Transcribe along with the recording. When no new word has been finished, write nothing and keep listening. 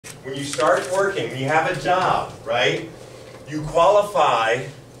when you start working, when you have a job, right, you qualify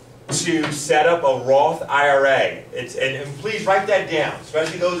to set up a Roth IRA. And please write that down,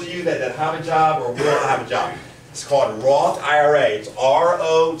 especially those of you that have a job or will have a job. It's called Roth IRA. It's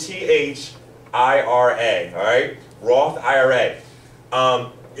ROTH IRA, all right? Roth IRA.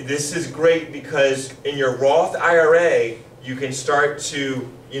 This is great because in your Roth IRA, you can start to,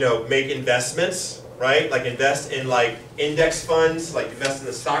 make investments, right? Like invest in like index funds, like invest in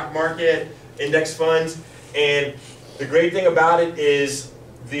the stock market, index funds. And the great thing about it is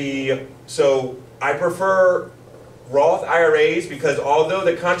so I prefer Roth IRAs because although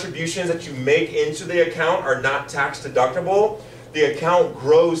the contributions that you make into the account are not tax deductible, the account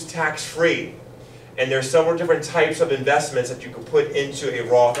grows tax-free. And there's several different types of investments that you can put into a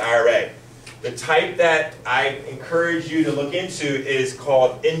Roth IRA. The type that I encourage you to look into is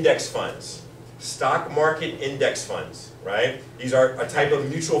called index funds, stock market index funds, right? These are a type of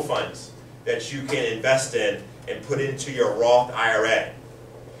mutual funds that you can invest in and put into your Roth IRA.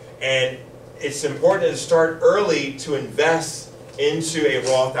 And it's important to start early to invest into a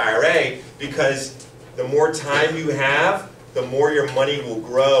Roth IRA because the more time you have, the more your money will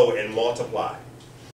grow and multiply.